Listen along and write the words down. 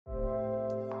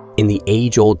In the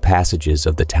age-old passages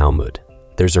of the Talmud,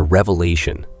 there's a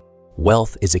revelation.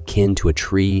 Wealth is akin to a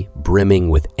tree brimming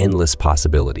with endless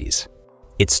possibilities.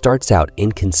 It starts out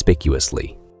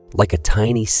inconspicuously, like a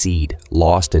tiny seed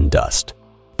lost in dust.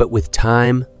 But with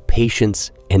time,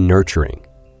 patience, and nurturing,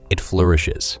 it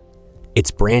flourishes, its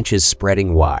branches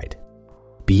spreading wide.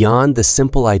 Beyond the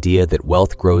simple idea that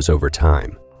wealth grows over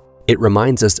time, it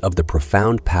reminds us of the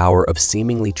profound power of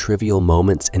seemingly trivial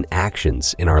moments and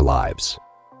actions in our lives.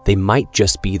 They might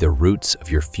just be the roots of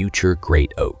your future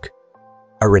great oak.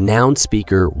 A renowned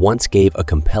speaker once gave a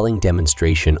compelling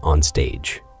demonstration on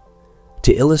stage.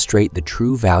 To illustrate the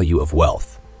true value of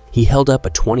wealth, he held up a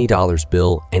 $20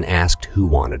 bill and asked who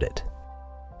wanted it.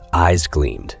 Eyes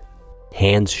gleamed.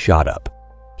 Hands shot up.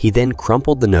 He then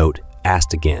crumpled the note,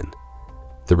 asked again.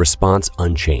 The response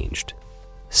unchanged.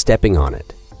 Stepping on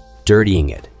it, dirtying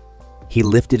it, he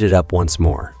lifted it up once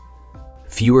more.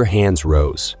 Fewer hands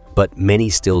rose, but many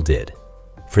still did,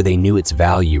 for they knew its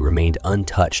value remained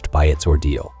untouched by its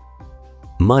ordeal.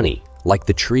 Money, like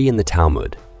the tree in the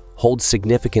Talmud, holds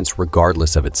significance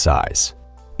regardless of its size.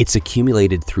 It's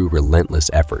accumulated through relentless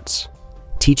efforts,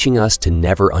 teaching us to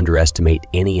never underestimate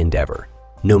any endeavor,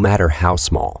 no matter how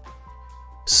small.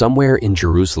 Somewhere in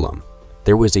Jerusalem,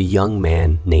 there was a young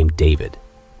man named David.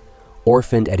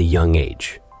 Orphaned at a young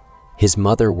age, his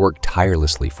mother worked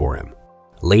tirelessly for him.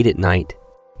 Late at night,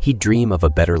 he'd dream of a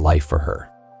better life for her.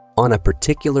 On a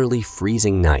particularly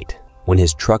freezing night, when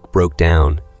his truck broke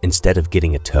down instead of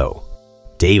getting a tow,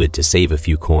 David, to save a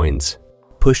few coins,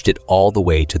 pushed it all the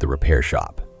way to the repair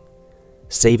shop.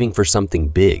 Saving for something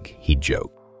big, he'd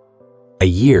joke. A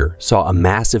year saw a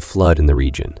massive flood in the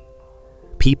region.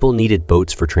 People needed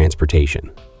boats for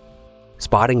transportation.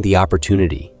 Spotting the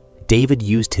opportunity, David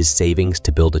used his savings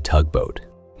to build a tugboat,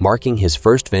 marking his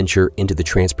first venture into the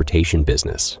transportation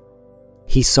business.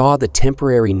 He saw the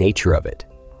temporary nature of it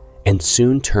and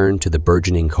soon turned to the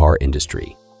burgeoning car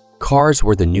industry. Cars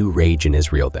were the new rage in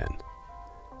Israel then.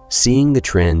 Seeing the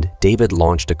trend, David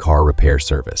launched a car repair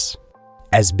service.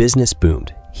 As business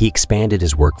boomed, he expanded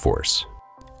his workforce.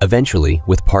 Eventually,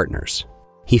 with partners,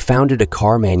 he founded a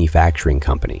car manufacturing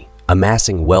company,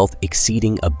 amassing wealth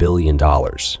exceeding $1 billion.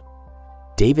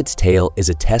 David's tale is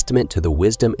a testament to the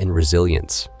wisdom and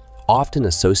resilience often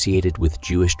associated with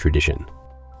Jewish tradition.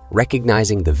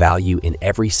 Recognizing the value in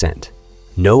every cent,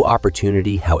 no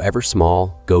opportunity, however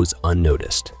small, goes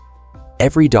unnoticed.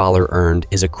 Every dollar earned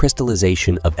is a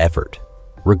crystallization of effort,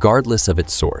 regardless of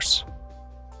its source.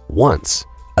 Once,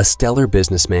 a stellar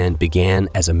businessman began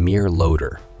as a mere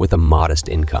loader with a modest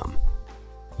income.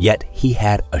 Yet he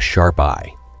had a sharp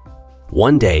eye.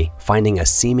 One day, finding a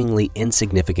seemingly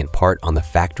insignificant part on the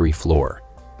factory floor,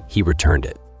 he returned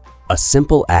it. A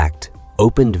simple act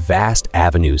opened vast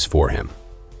avenues for him.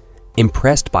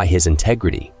 Impressed by his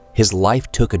integrity, his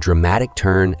life took a dramatic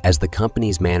turn as the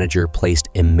company's manager placed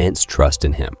immense trust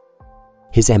in him.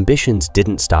 His ambitions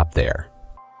didn't stop there.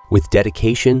 With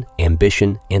dedication,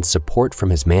 ambition, and support from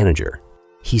his manager,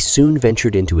 he soon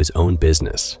ventured into his own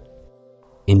business.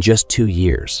 In just 2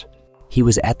 years, he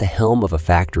was at the helm of a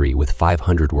factory with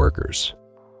 500 workers.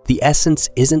 The essence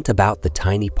isn't about the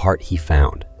tiny part he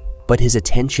found, but his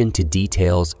attention to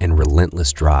details and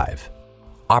relentless drive.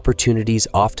 Opportunities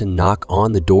often knock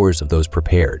on the doors of those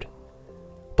prepared.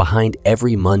 Behind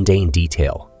every mundane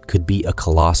detail could be a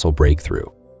colossal breakthrough.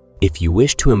 If you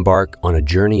wish to embark on a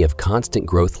journey of constant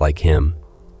growth like him,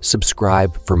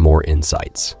 subscribe for more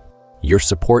insights. Your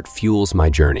support fuels my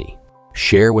journey.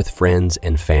 Share with friends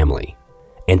and family,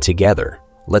 and together,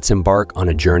 let's embark on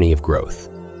a journey of growth.